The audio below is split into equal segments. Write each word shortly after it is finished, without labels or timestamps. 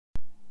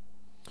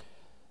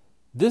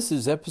This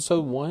is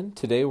episode 1.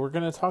 Today we're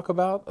going to talk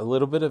about a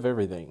little bit of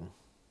everything.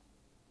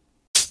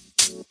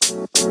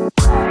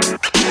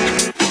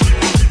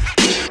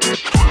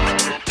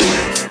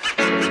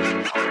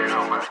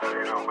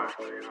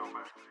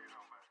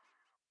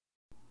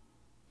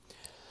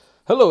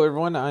 Hello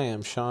everyone, I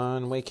am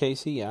Sean Way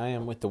Casey. I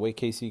am with the Way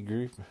Casey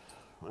Group.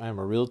 I am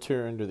a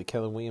realtor under the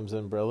Keller Williams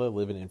umbrella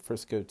living in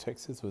Frisco,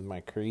 Texas with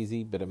my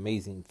crazy but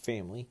amazing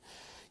family.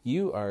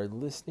 You are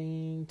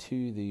listening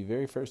to the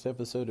very first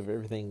episode of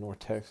Everything North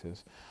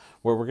Texas,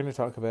 where we're going to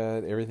talk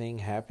about everything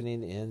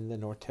happening in the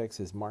North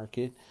Texas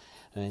market,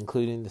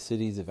 including the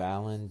cities of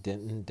Allen,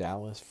 Denton,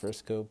 Dallas,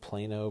 Frisco,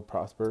 Plano,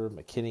 Prosper,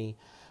 McKinney,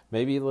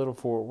 maybe a little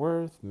Fort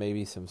Worth,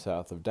 maybe some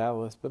south of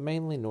Dallas, but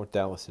mainly North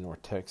Dallas and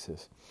North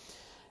Texas.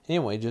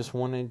 Anyway, just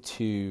wanted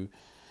to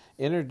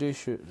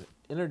introduce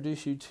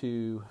you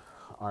to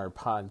our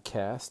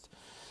podcast.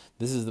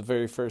 This is the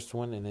very first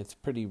one, and it's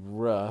pretty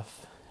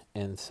rough,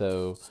 and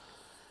so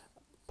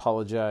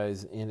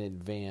apologize in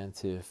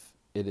advance if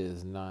it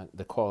is not,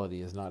 the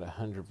quality is not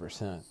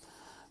 100%.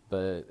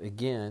 But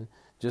again,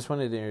 just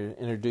wanted to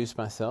introduce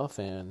myself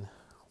and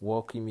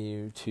welcome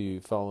you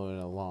to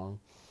following along.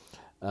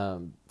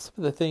 Some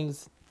of the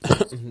things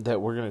that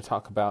we're going to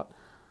talk about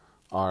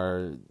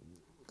are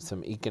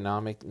some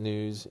economic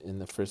news in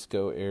the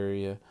Frisco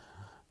area.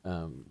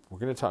 We're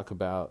going to talk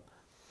about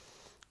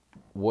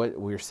what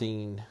we're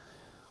seeing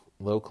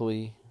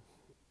locally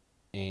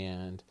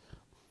and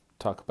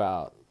talk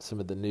about some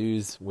of the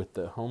news with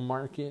the home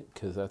market,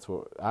 because that's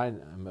what I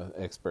am an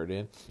expert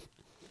in.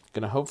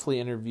 Going to hopefully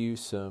interview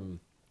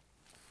some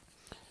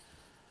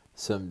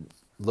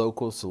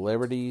local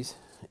celebrities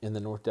in the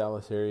North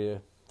Dallas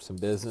area, some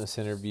business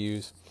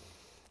interviews,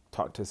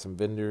 talk to some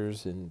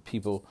vendors and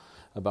people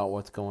about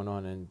what's going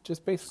on, and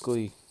just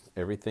basically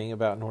everything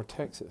about North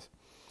Texas.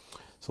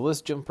 So let's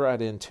jump right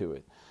into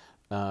it.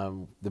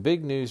 The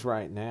big news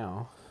right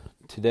now,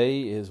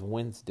 today is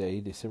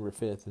Wednesday, December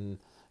 5th, and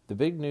the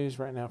big news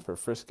right now for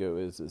Frisco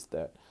is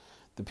that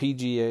the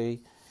PGA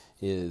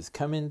is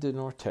coming to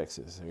North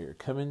Texas. They're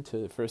coming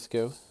to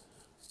Frisco,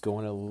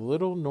 going a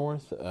little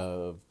north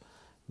of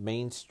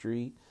Main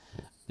Street.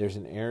 There's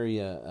an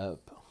area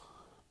up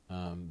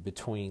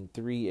between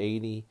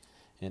 380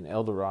 and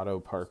El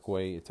Dorado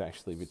Parkway. It's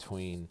actually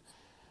between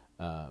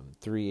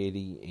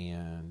 380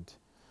 and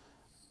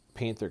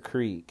Panther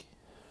Creek,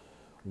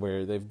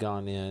 where they've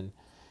gone in,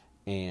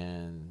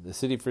 and the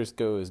city of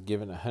Frisco is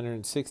given a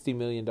 $160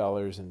 million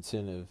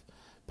incentive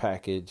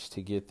package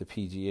to get the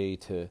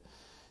PGA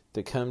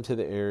to come to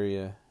the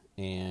area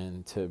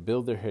and to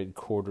build their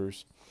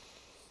headquarters.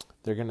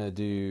 They're going to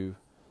do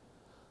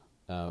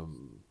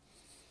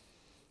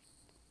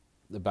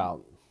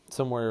about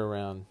somewhere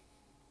around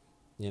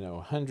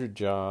 100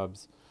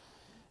 jobs.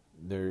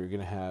 They're going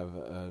to have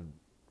a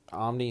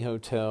Omni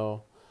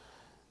Hotel.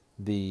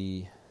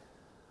 The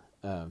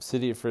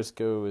city of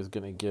Frisco is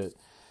going to get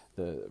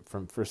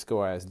from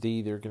Frisco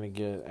ISD. They're going to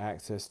get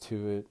access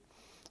to it.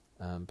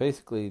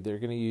 Basically, they're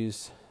going to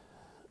use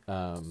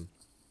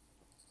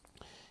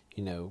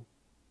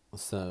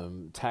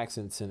some tax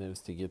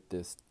incentives to get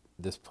this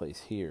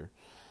place here,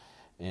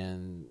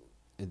 and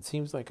it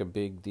seems like a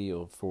big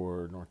deal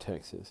for North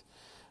Texas.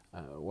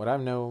 What I've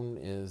known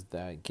is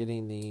that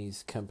getting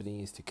these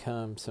companies to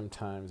come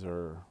sometimes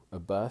are a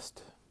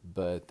bust,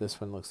 but this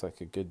one looks like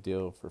a good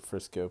deal for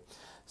Frisco,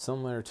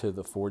 similar to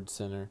the Ford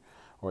Center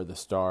or the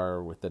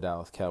Star with the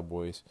Dallas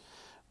Cowboys,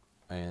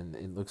 and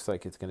it looks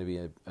like it's going to be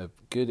a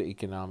good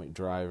economic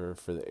driver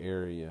for the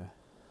area.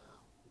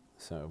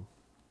 So,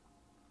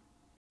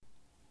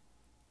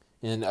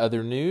 in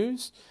other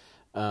news,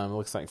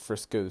 looks like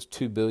Frisco's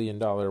 $2 billion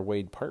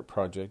Wade Park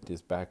project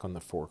is back on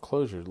the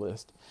foreclosure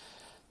list.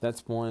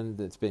 That's one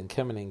that's been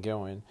coming and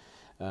going.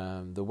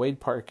 The Wade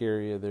Park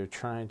area, they're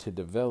trying to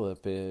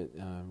develop it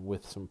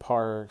with some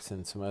parks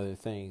and some other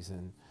things,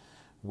 and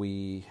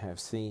we have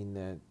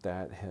seen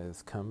that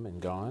has come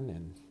and gone,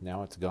 and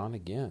now it's gone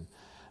again.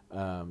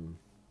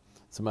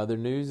 Some other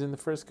news in the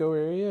Frisco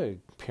area,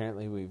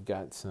 apparently we've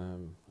got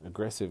some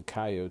aggressive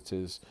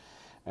coyotes.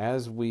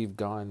 As we've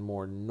gone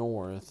more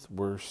north,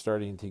 we're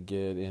starting to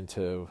get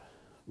into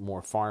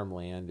more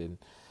farmland, and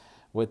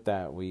with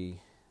that, one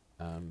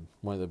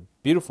of the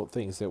beautiful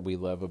things that we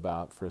love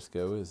about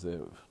Frisco is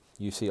that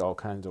you see all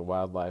kinds of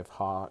wildlife,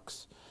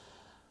 hawks,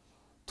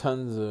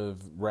 tons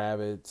of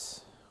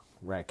rabbits,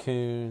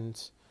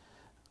 raccoons,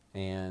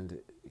 and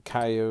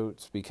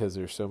coyotes, because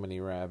there's so many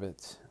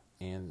rabbits.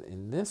 And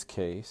in this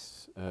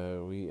case,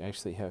 we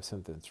actually have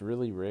something that's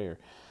really rare.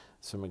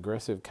 Some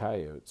aggressive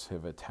coyotes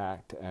have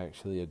attacked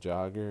actually a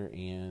jogger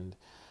and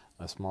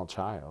a small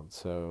child.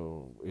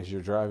 So as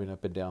you're driving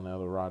up and down El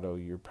Dorado,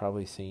 you're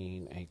probably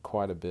seeing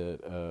quite a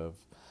bit of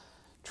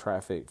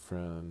traffic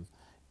from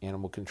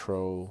animal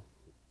control,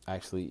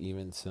 actually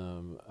even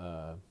some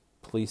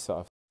police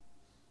officers.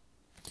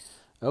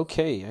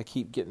 Okay, I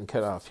keep getting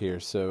cut off here,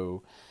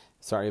 so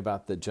sorry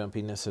about the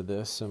jumpiness of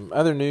this. Some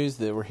other news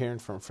that we're hearing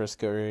from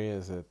Frisco area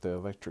is that the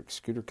electric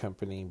scooter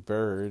company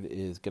Bird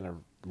is going to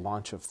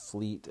launch a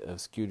fleet of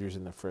scooters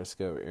in the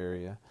Frisco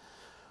area.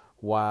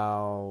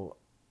 While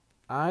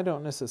I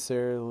don't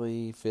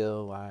necessarily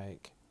feel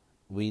like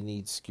we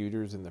need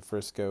scooters in the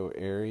Frisco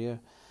area.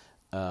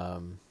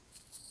 Um,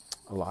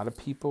 a lot of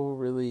people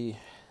really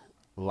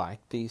like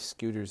these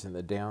scooters in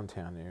the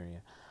downtown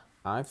area.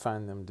 I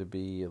find them to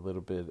be a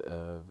little bit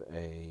of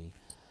a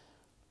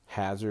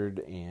hazard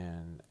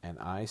and an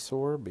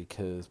eyesore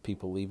because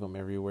people leave them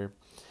everywhere.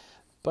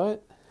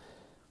 But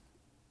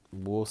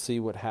we'll see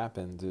what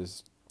happens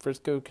as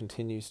Frisco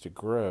continues to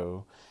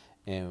grow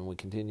and we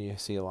continue to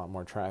see a lot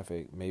more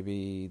traffic.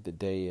 Maybe the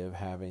day of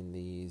having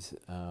these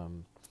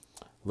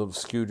little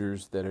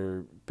scooters that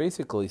are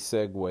basically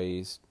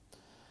segways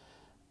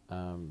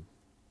in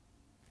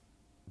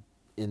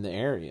the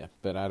area,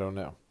 but I don't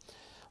know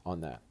on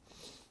that.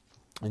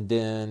 And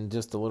then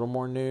just a little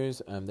more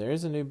news. There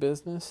is a new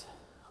business,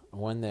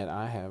 one that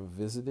I have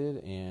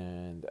visited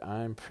and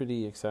I'm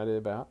pretty excited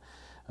about.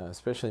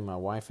 Especially my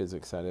wife is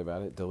excited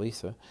about it,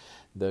 Delisa.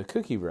 The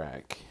Cookie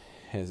Rack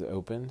has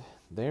opened.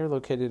 They're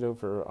located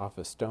over off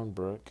of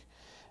Stonebrook,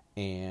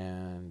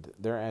 and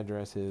their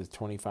address is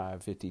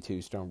 2552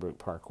 Stonebrook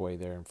Parkway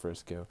there in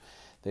Frisco.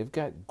 They've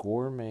got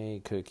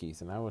gourmet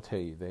cookies, and I will tell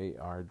you, they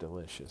are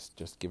delicious.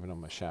 Just giving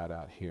them a shout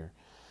out here.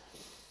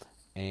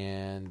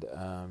 And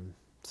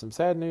some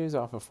sad news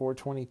off of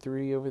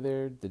 423 over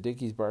there, the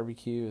Dickey's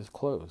Barbecue is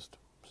closed.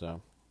 So,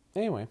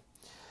 anyway.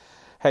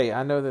 Hey,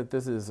 I know that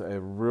this is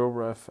a real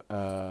rough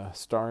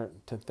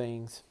start to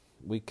things.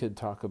 We could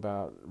talk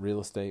about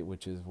real estate,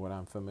 which is what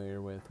I'm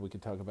familiar with. We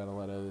could talk about a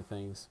lot of other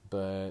things.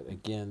 But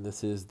again,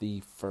 this is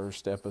the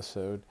first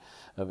episode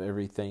of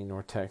Everything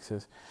North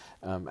Texas.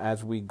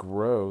 As we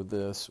grow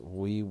this,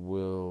 we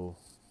will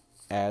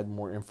add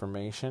more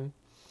information.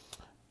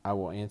 I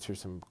will answer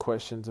some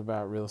questions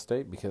about real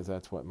estate because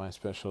that's what my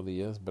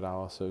specialty is, but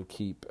I'll also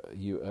keep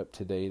you up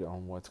to date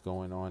on what's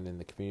going on in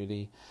the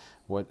community,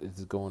 what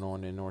is going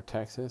on in North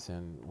Texas,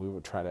 and we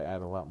will try to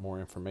add a lot more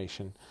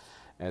information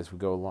as we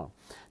go along.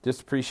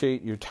 Just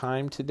appreciate your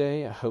time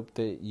today. I hope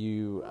that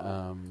you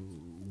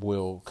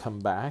will come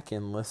back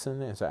and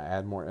listen as I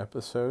add more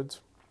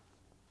episodes.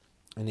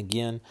 And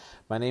again,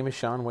 my name is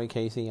Sean Way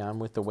Casey. I'm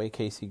with the Way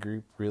Casey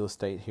Group Real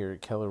Estate here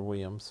at Keller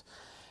Williams.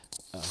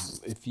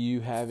 If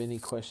you have any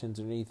questions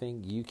or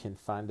anything, you can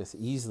find us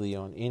easily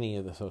on any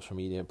of the social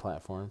media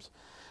platforms.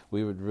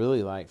 We would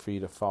really like for you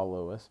to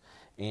follow us.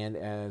 And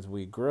as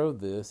we grow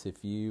this,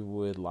 if you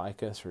would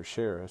like us or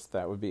share us,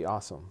 that would be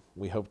awesome.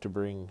 We hope to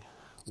bring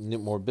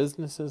more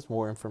businesses,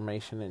 more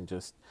information, and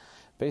just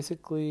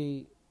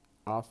basically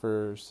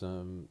offer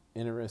some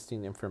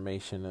interesting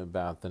information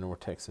about the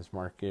North Texas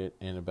market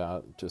and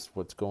about just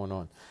what's going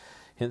on.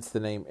 Hence the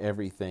name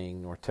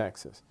Everything North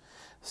Texas.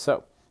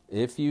 So,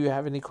 if you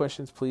have any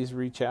questions, please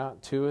reach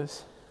out to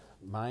us.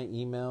 My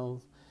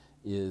email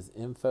is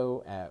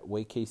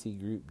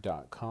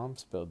info@waycaseygroup.com,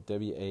 spelled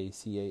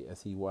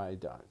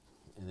WACASEY,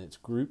 and it's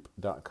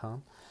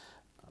group.com.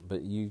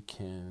 But you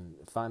can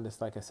find us,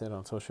 like I said,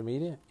 on social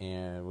media,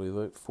 and we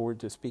look forward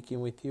to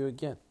speaking with you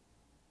again.